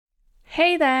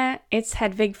Hey there, it's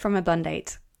Hedvig from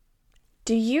Abundate.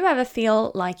 Do you ever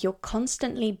feel like you're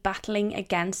constantly battling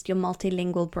against your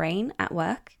multilingual brain at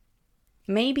work?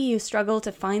 Maybe you struggle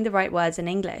to find the right words in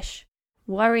English,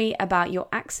 worry about your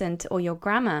accent or your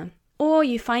grammar, or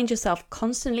you find yourself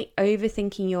constantly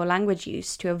overthinking your language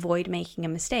use to avoid making a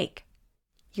mistake.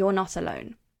 You're not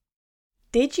alone.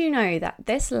 Did you know that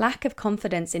this lack of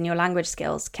confidence in your language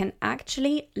skills can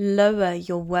actually lower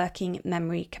your working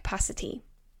memory capacity?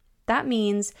 That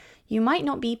means you might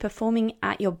not be performing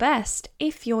at your best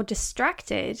if you're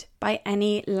distracted by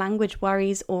any language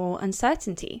worries or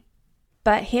uncertainty.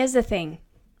 But here's the thing,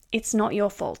 it's not your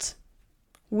fault.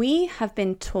 We have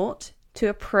been taught to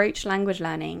approach language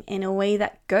learning in a way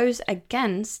that goes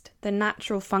against the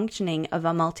natural functioning of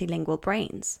our multilingual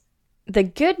brains. The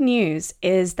good news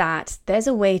is that there's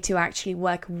a way to actually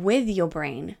work with your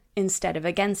brain instead of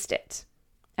against it.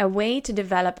 A way to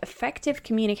develop effective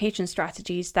communication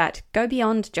strategies that go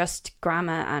beyond just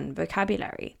grammar and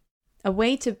vocabulary. A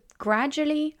way to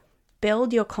gradually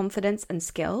build your confidence and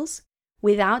skills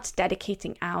without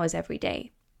dedicating hours every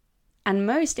day. And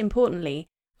most importantly,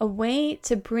 a way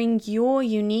to bring your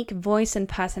unique voice and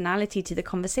personality to the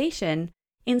conversation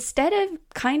instead of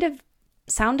kind of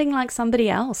sounding like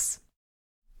somebody else.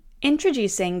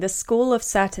 Introducing the School of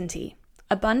Certainty,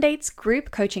 Abundate's group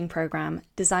coaching program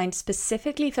designed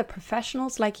specifically for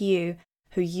professionals like you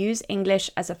who use English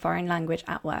as a foreign language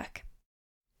at work.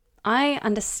 I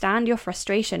understand your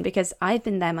frustration because I've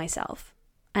been there myself.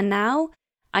 And now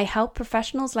I help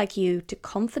professionals like you to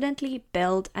confidently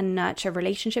build and nurture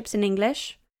relationships in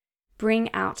English, bring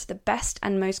out the best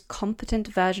and most competent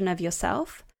version of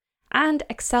yourself, and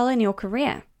excel in your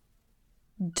career.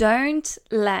 Don't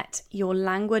let your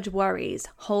language worries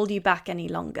hold you back any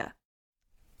longer.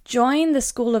 Join the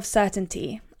School of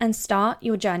Certainty and start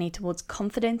your journey towards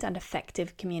confident and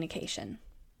effective communication.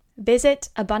 Visit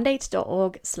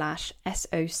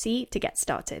abundate.org/SOC to get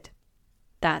started.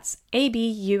 That's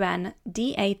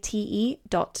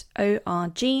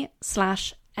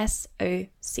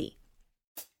abundate.org/SOC.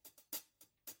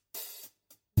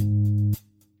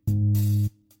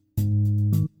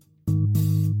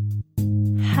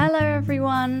 Hello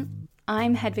everyone.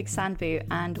 I'm Hedvig Sandbu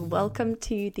and welcome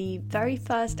to the very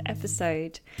first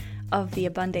episode of the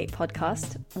Abundate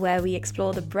podcast, where we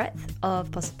explore the breadth of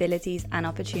possibilities and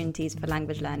opportunities for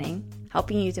language learning,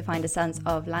 helping you to find a sense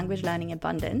of language learning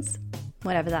abundance,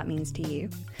 whatever that means to you.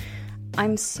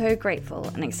 I'm so grateful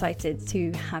and excited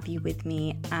to have you with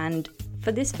me, and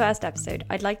for this first episode,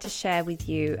 I'd like to share with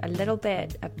you a little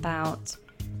bit about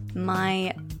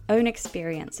my own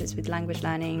experiences with language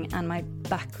learning and my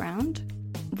background,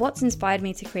 what's inspired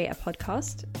me to create a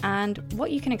podcast, and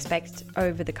what you can expect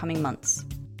over the coming months.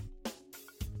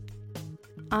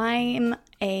 I'm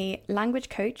a language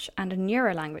coach and a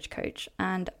neurolanguage coach,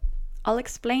 and I'll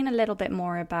explain a little bit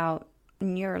more about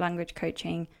neurolanguage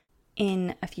coaching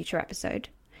in a future episode.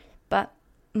 But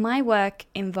my work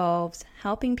involves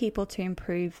helping people to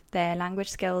improve their language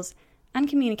skills and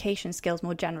communication skills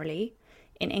more generally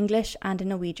in English and in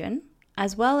Norwegian,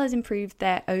 as well as improve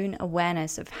their own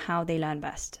awareness of how they learn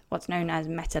best, what's known as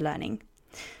meta-learning.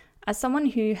 As someone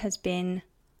who has been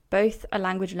both a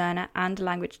language learner and a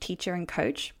language teacher and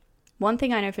coach, one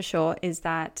thing I know for sure is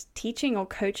that teaching or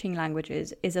coaching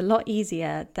languages is a lot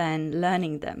easier than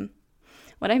learning them.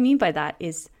 What I mean by that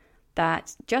is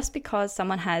that just because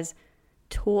someone has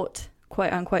taught,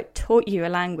 quote unquote, taught you a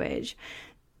language,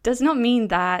 does not mean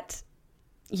that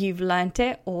you've learnt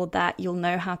it or that you'll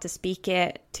know how to speak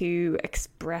it, to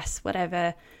express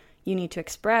whatever you need to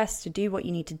express, to do what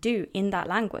you need to do in that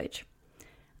language.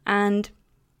 And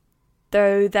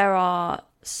though there are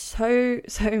so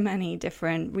many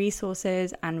different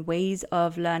resources and ways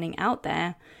of learning out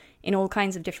there in all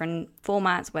kinds of different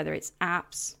formats, whether it's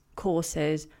apps,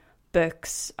 courses,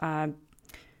 books,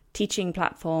 teaching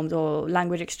platforms or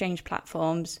language exchange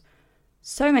platforms,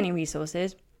 so many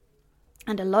resources.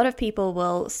 And a lot of people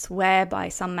will swear by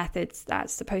some methods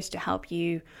that's supposed to help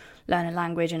you learn a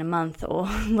language in a month or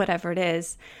whatever it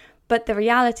is. But the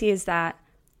reality is that,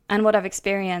 and what I've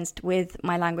experienced with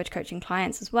my language coaching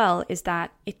clients as well, is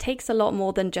that it takes a lot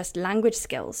more than just language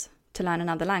skills to learn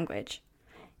another language.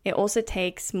 It also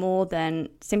takes more than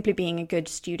simply being a good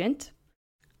student.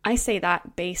 I say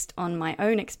that based on my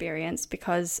own experience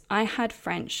because I had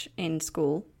French in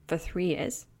school for 3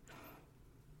 years.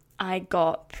 I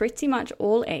got pretty much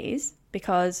all A's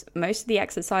because most of the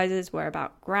exercises were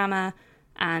about grammar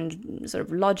and sort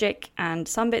of logic and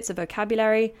some bits of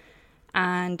vocabulary,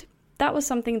 and that was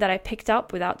something that I picked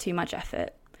up without too much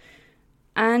effort.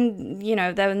 And, you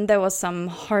know, then there was some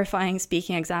horrifying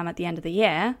speaking exam at the end of the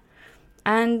year,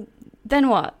 and then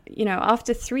what?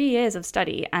 after 3 years of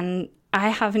study, and I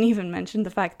haven't even mentioned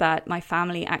the fact that my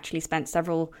family actually spent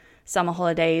several summer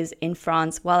holidays in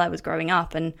France while I was growing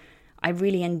up, and I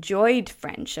really enjoyed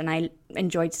French and I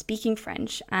enjoyed speaking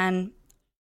French. And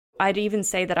I'd even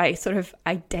say that I sort of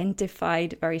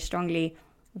identified very strongly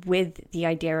with the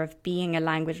idea of being a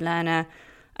language learner,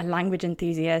 a language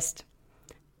enthusiast.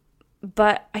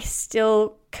 But I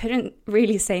still couldn't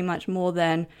really say much more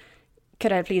than,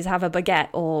 could I please have a baguette,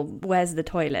 or where's the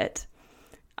toilet?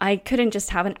 I couldn't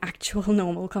just have an actual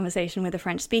normal conversation with a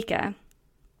French speaker.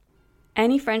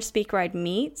 Any French speaker I'd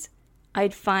meet,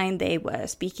 I'd find they were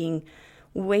speaking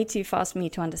way too fast for me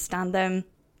to understand them.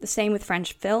 The same with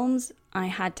French films. I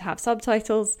had to have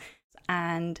subtitles.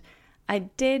 And I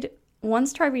did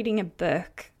once try reading a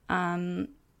book. And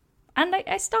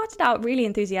I started out really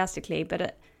enthusiastically,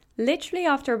 but literally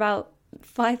after about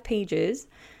 5 pages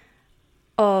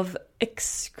of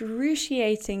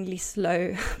excruciatingly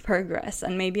slow progress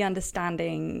and maybe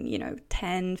understanding,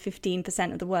 10,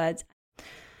 15% of the words.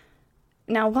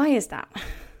 Now, why is that?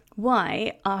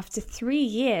 Why, after 3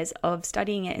 years of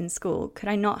studying it in school, could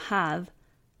I not have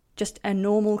just a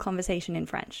normal conversation in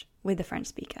French with a French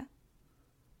speaker?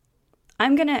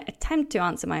 I'm going to attempt to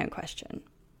answer my own question.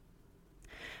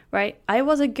 Right? I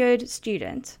was a good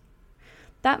student.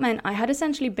 That meant I had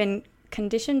essentially been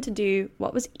conditioned to do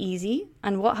what was easy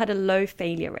and what had a low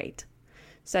failure rate.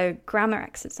 So grammar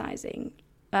exercises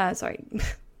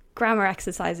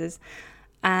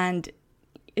and,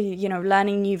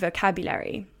 learning new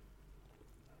vocabulary.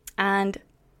 And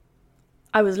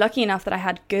I was lucky enough that I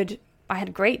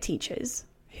had great teachers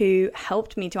who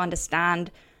helped me to understand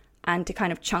and to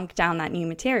kind of chunk down that new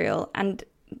material. And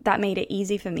that made it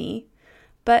easy for me.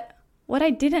 But what I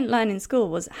didn't learn in school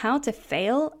was how to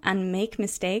fail and make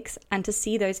mistakes and to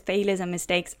see those failures and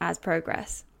mistakes as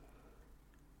progress.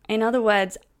 In other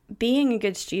words, being a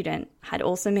good student had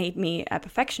also made me a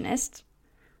perfectionist,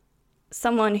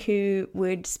 someone who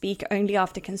would speak only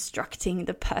after constructing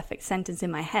the perfect sentence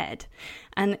in my head.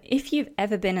 And if you've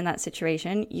ever been in that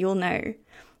situation, you'll know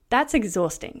that's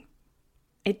exhausting.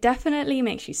 It definitely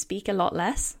makes you speak a lot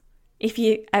less, if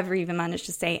you ever even manage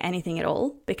to say anything at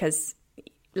all, because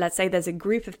let's say there's a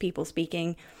group of people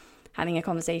speaking, having a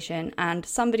conversation, and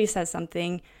somebody says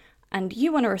something and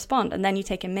you want to respond, and then you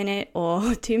take a minute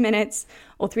or 2 minutes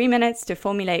or 3 minutes to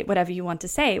formulate whatever you want to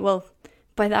say. Well,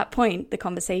 by that point, the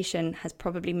conversation has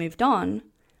probably moved on,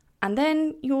 and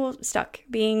then you're stuck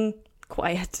being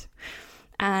quiet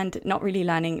and not really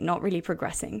learning, not really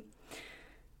progressing.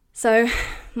 So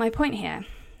my point here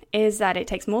is that it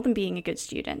takes more than being a good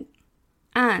student,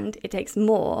 and it takes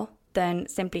more than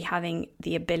simply having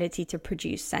the ability to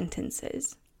produce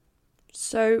sentences.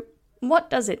 So what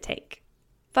does it take?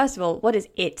 First of all, what is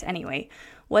it anyway?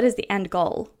 What is the end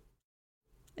goal?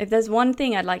 If there's one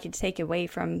thing I'd like you to take away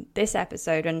from this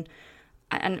episode and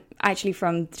actually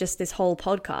from just this whole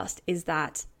podcast, is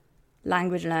that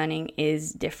language learning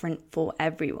is different for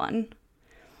everyone.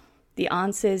 The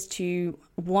answers to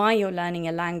why you're learning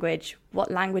a language,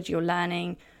 what language you're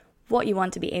learning, what you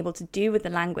want to be able to do with the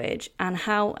language, and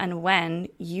how and when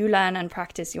you learn and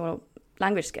practice your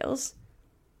language skills,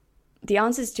 the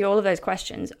answers to all of those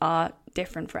questions are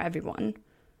different for everyone.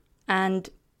 And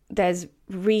there's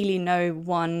really no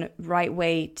one right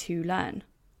way to learn.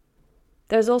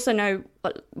 There's also no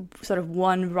sort of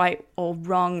one right or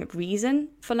wrong reason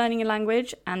for learning a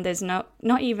language, and there's not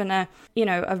even a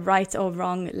right or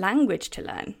wrong language to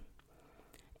learn.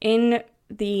 In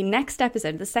the next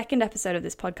episode, the second episode of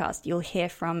this podcast, you'll hear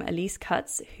from Elise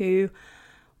Kutz, who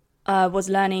was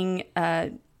learning.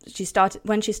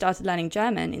 When she started learning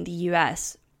German in the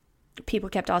US, people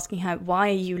kept asking her, "Why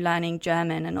are you learning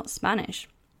German and not Spanish?"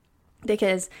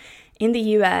 Because in the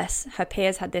US, her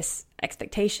peers had this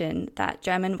expectation that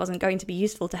German wasn't going to be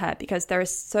useful to her because there are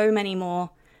so many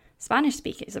more Spanish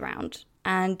speakers around.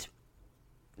 And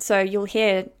so you'll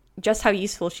hear just how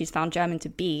useful she's found German to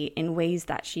be in ways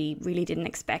that she really didn't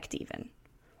expect even.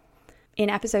 In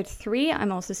episode 3,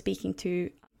 I'm also speaking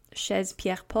to Chez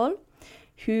Pierre-Paul,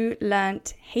 who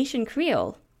learnt Haitian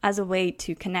Creole as a way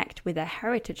to connect with their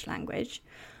heritage language.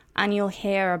 And you'll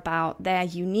hear about their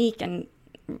unique and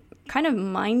kind of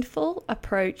mindful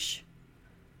approach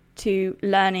to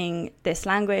learning this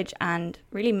language and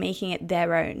really making it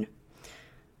their own.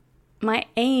 My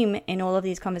aim in all of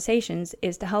these conversations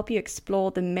is to help you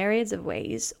explore the myriads of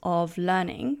ways of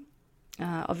learning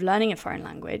a foreign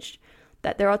language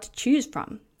that there are to choose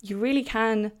from. You really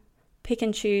can pick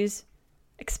and choose,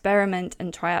 experiment,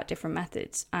 and try out different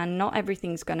methods. And not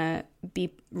everything's going to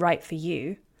be right for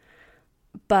you.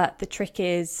 But the trick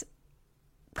is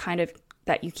kind of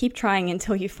that you keep trying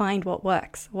until you find what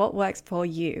works for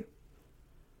you.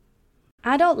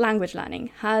 Adult language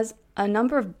learning has a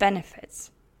number of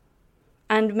benefits,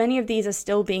 and many of these are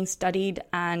still being studied,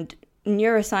 and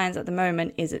neuroscience at the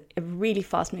moment is a really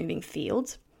fast-moving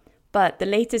field. But the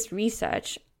latest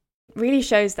research really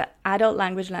shows that adult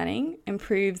language learning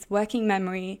improves working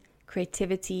memory,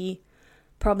 creativity,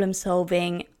 problem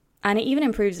solving, and it even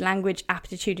improves language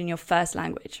aptitude in your first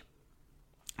language.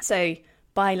 So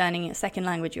by learning a second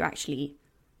language, you're actually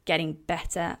getting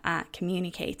better at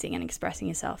communicating and expressing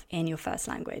yourself in your first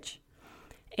language.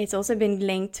 It's also been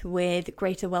linked with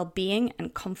greater well-being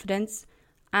and confidence,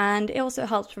 and it also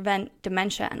helps prevent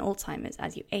dementia and Alzheimer's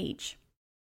as you age.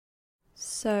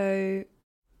 So,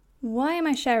 why am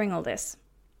I sharing all this?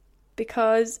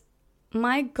 Because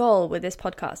my goal with this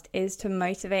podcast is to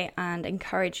motivate and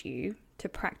encourage you to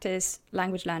practice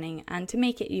language learning and to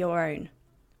make it your own.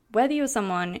 Whether you're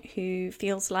someone who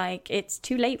feels like it's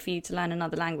too late for you to learn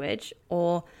another language,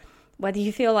 or whether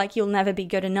you feel like you'll never be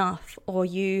good enough, or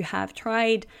you have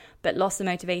tried but lost the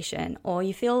motivation, or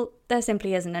you feel there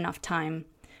simply isn't enough time,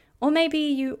 or maybe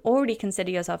you already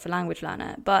consider yourself a language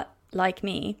learner, but like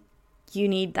me, you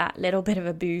need that little bit of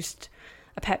a boost,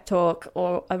 a pep talk,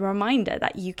 or a reminder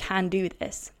that you can do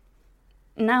this.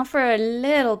 Now for a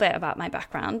little bit about my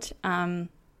background.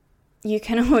 You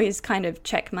can always kind of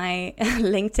check my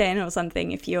LinkedIn or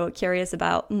something if you're curious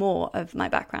about more of my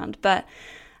background. But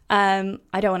I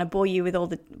don't want to bore you with all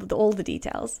the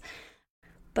details.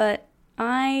 But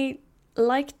I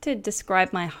like to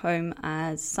describe my home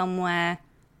as somewhere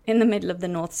in the middle of the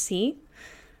North Sea,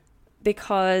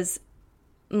 because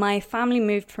my family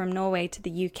moved from Norway to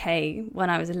the UK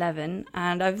when I was 11,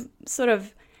 and I've sort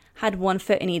of had one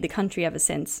foot in either country ever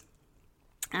since.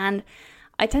 And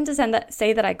I tend to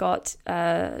say that I got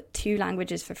 2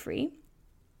 languages for free,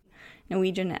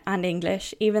 Norwegian and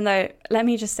English, even though, let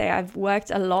me just say, I've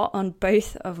worked a lot on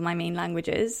both of my main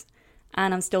languages,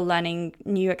 and I'm still learning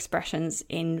new expressions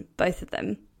in both of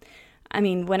them. I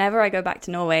mean, whenever I go back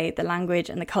to Norway, the language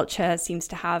and the culture seems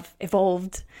to have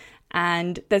evolved,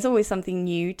 and there's always something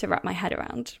new to wrap my head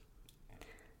around.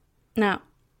 Now,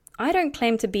 I don't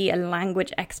claim to be a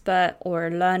language expert or a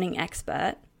learning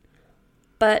expert,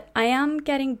 but I am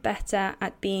getting better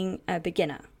at being a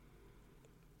beginner.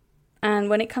 And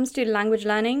when it comes to language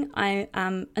learning, I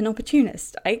am an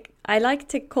opportunist. I like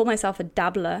to call myself a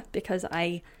dabbler, because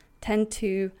I tend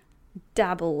to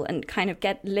dabble and kind of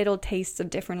get little tastes of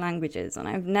different languages. And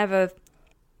I've never,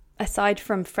 aside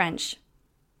from French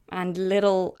and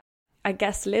little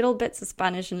bits of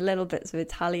Spanish and little bits of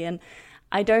Italian,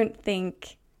 I don't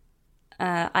think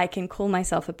I can call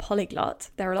myself a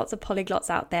polyglot. There are lots of polyglots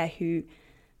out there who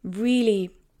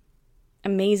really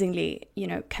amazingly,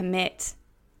 commit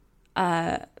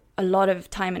a lot of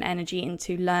time and energy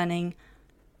into learning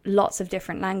lots of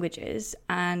different languages,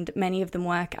 and many of them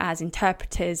work as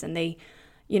interpreters, and they,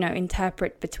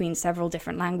 interpret between several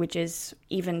different languages,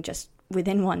 even just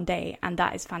within one day, and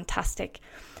that is fantastic.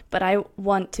 But I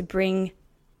want to bring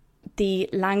the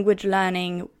language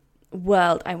learning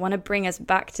world, I want to bring us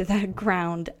back to the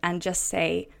ground and just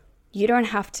say, you don't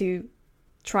have to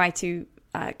try to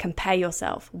compare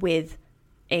yourself with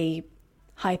a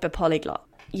hyper polyglot.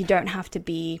 You don't have to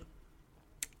be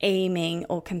aiming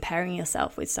or comparing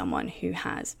yourself with someone who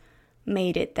has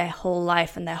made it their whole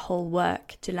life and their whole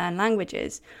work to learn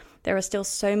languages. There are still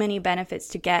so many benefits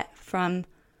to get from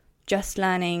just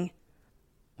learning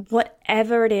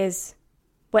whatever it is,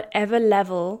 whatever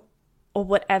level or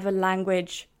whatever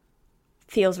language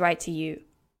feels right to you.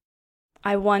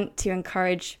 I want to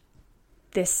encourage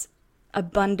this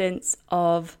abundance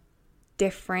of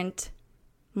different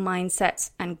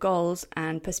mindsets and goals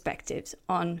and perspectives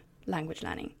on language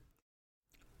learning.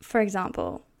 For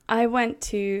example, I went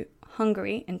to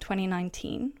Hungary in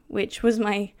 2019, which was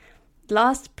my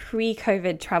last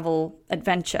pre-COVID travel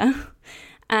adventure,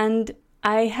 and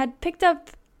I had picked up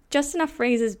just enough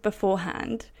phrases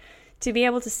beforehand to be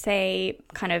able to say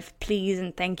kind of please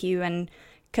and thank you and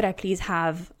could I please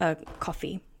have a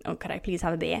coffee or could I please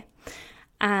have a beer?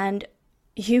 And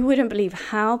you wouldn't believe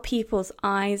how people's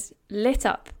eyes lit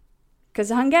up, because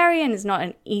Hungarian is not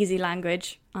an easy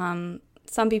language.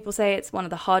 Some people say it's one of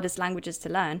the hardest languages to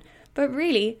learn, but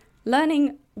really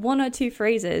learning 1 or 2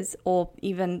 phrases or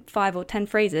even 5 or 10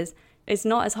 phrases is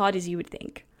not as hard as you would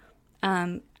think.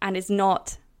 And it's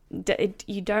not,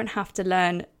 you don't have to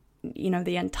learn,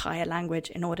 the entire language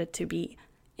in order to be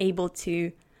able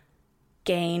to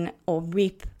gain or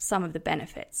reap some of the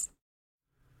benefits.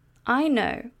 I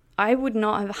know I would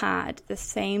not have had the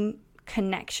same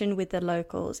connection with the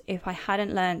locals if I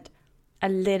hadn't learned a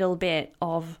little bit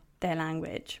of their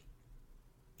language.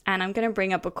 And I'm going to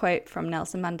bring up a quote from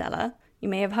Nelson Mandela. You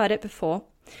may have heard it before,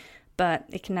 but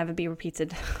it can never be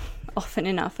repeated often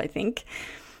enough, I think,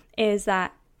 is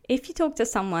that if you talk to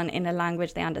someone in a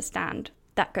language they understand,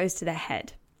 that goes to their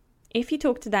head. If you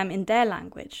talk to them in their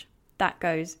language, that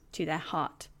goes to their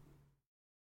heart.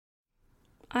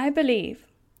 I believe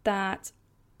that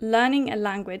learning a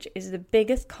language is the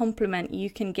biggest compliment you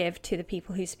can give to the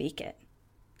people who speak it.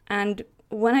 And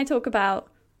when I talk about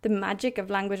the magic of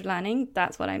language learning,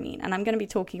 that's what I mean. And I'm going to be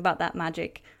talking about that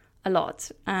magic a lot.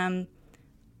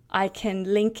 I can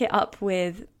link it up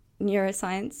with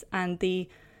neuroscience and the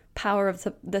power of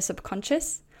the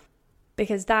subconscious,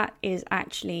 because that is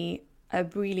actually a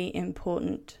really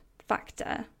important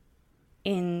factor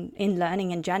in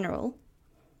learning in general,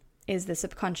 is the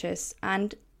subconscious.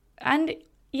 And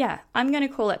yeah, I'm going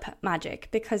to call it magic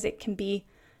because it can be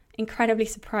incredibly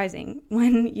surprising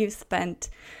when you've spent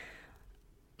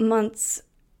months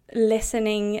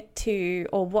listening to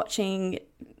or watching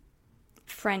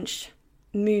French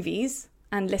movies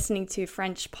and listening to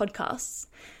French podcasts,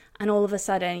 and all of a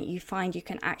sudden you find you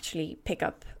can actually pick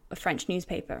up a French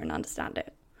newspaper and understand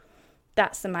it.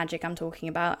 That's the magic I'm talking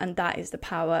about, and that is the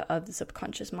power of the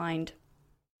subconscious mind.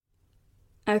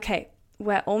 Okay,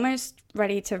 we're almost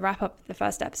ready to wrap up the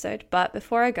first episode, but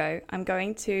before I go, I'm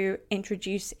going to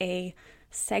introduce a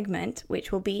segment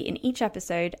which will be in each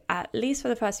episode, at least for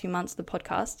the first few months of the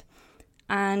podcast.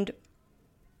 And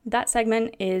that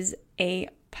segment is a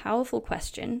powerful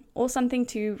question or something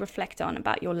to reflect on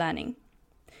about your learning.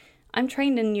 I'm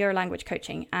trained in neurolanguage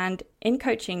coaching, and in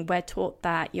coaching, we're taught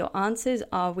that your answers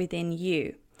are within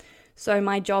you. So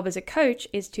my job as a coach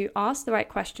is to ask the right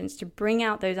questions to bring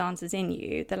out those answers in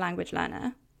you, the language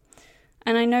learner.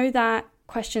 And I know that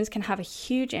questions can have a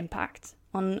huge impact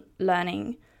on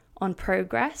learning, on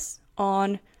progress,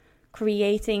 on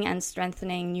creating and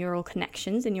strengthening neural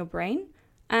connections in your brain,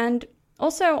 and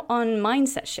also on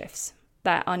mindset shifts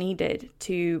that are needed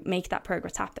to make that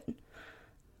progress happen.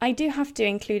 I do have to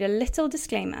include a little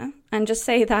disclaimer and just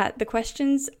say that the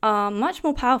questions are much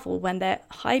more powerful when they're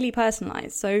highly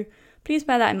personalized. So please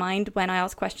bear that in mind when I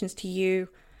ask questions to you,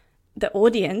 the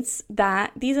audience,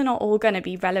 that these are not all going to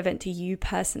be relevant to you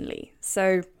personally.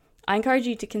 So I encourage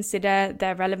you to consider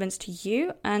their relevance to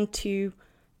you and to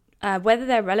whether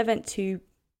they're relevant to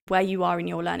where you are in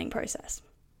your learning process.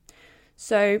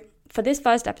 So for this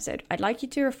first episode, I'd like you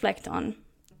to reflect on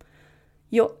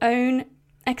your own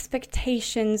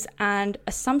expectations and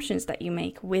assumptions that you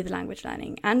make with language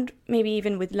learning, and maybe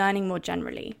even with learning more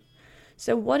generally.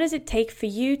 So what does it take for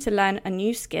you to learn a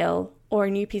new skill or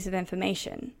a new piece of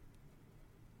information?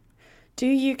 Do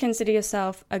you consider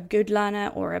yourself a good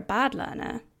learner or a bad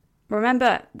learner?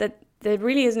 Remember that there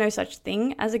really is no such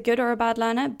thing as a good or a bad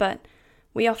learner, but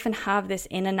we often have this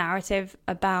inner narrative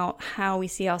about how we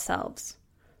see ourselves.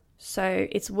 So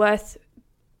it's worth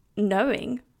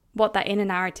knowing what that inner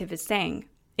narrative is saying.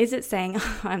 Is it saying,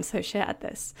 oh, I'm so shit at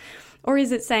this? Or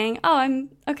is it saying, oh, I'm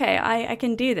okay, I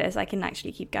can do this, I can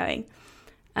actually keep going?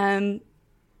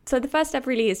 So the first step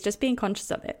really is just being conscious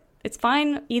of it. It's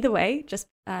fine either way, just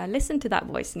listen to that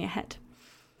voice in your head.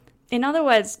 In other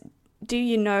words, do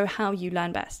you know how you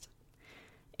learn best?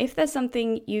 If there's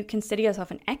something you consider yourself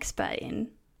an expert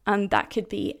in, that could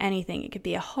be anything. It could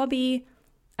be a hobby,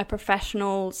 a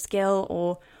professional skill,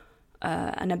 or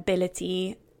an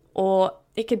ability, or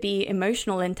it could be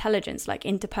emotional intelligence, like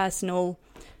interpersonal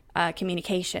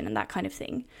communication and that kind of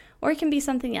thing. Or it can be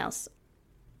something else.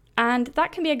 And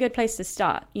that can be a good place to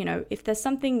start. You know, if there's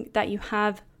something that you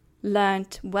have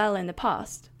learned well in the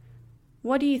past,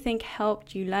 what do you think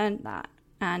helped you learn that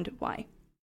and why?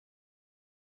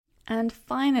 And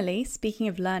finally, speaking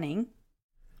of learning,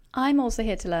 I'm also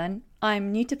here to learn.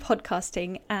 I'm new to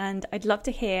podcasting, and I'd love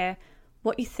to hear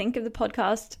what you think of the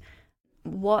podcast,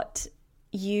 what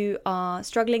you are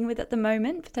struggling with at the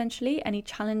moment, potentially, any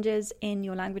challenges in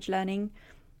your language learning,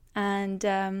 and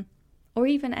or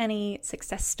even any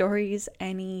success stories,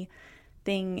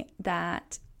 anything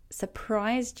that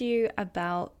surprised you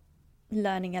about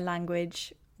learning a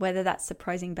language, whether that's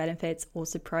surprising benefits or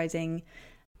surprising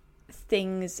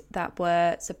things that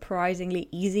were surprisingly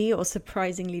easy or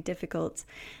surprisingly difficult.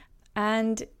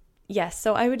 And yes,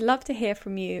 so I would love to hear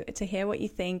from you, to hear what you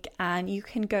think, and you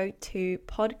can go to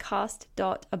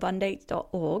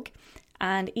podcast.abundate.org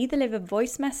and either leave a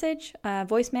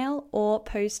voicemail, or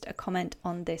post a comment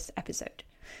on this episode.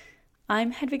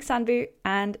 I'm Hedvig Sandbu,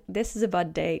 and this is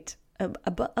Abundate.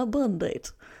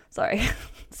 Abundate. Sorry,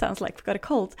 sounds like I've got a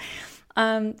cold.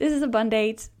 This is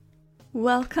Abundate.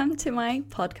 Welcome to my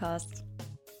podcast.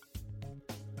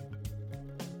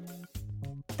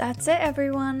 That's it,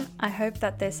 everyone. I hope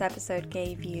that this episode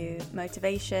gave you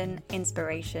motivation,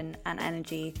 inspiration, and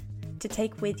energy to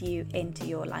take with you into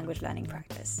your language learning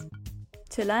practice.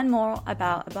 To learn more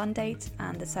about Abundate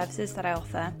and the services that I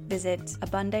offer, visit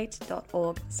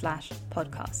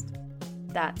abundate.org/podcast.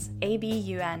 That's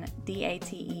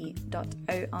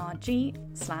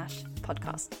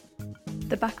abundate.org/podcast.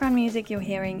 The background music you're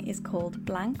hearing is called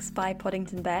Blanks by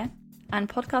Poddington Bear, and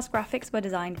podcast graphics were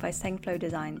designed by Sengflow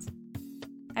Designs.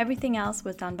 Everything else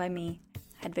was done by me,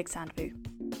 Hedvig Sandbu.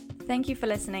 Thank you for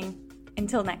listening.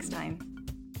 Until next time.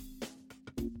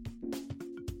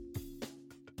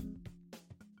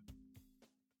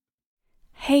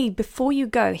 Hey, before you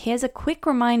go, here's a quick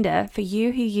reminder for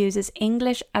you who uses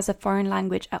English as a foreign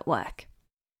language at work.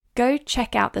 Go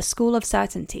check out the School of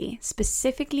Certainty,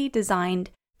 specifically designed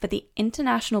for the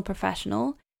international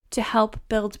professional to help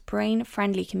build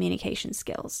brain-friendly communication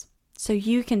skills. So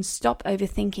you can stop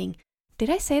overthinking, did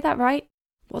I say that right?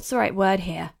 What's the right word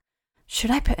here?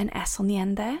 Should I put an S on the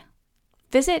end there?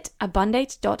 Visit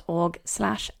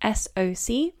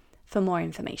abundate.org/SOC for more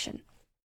information.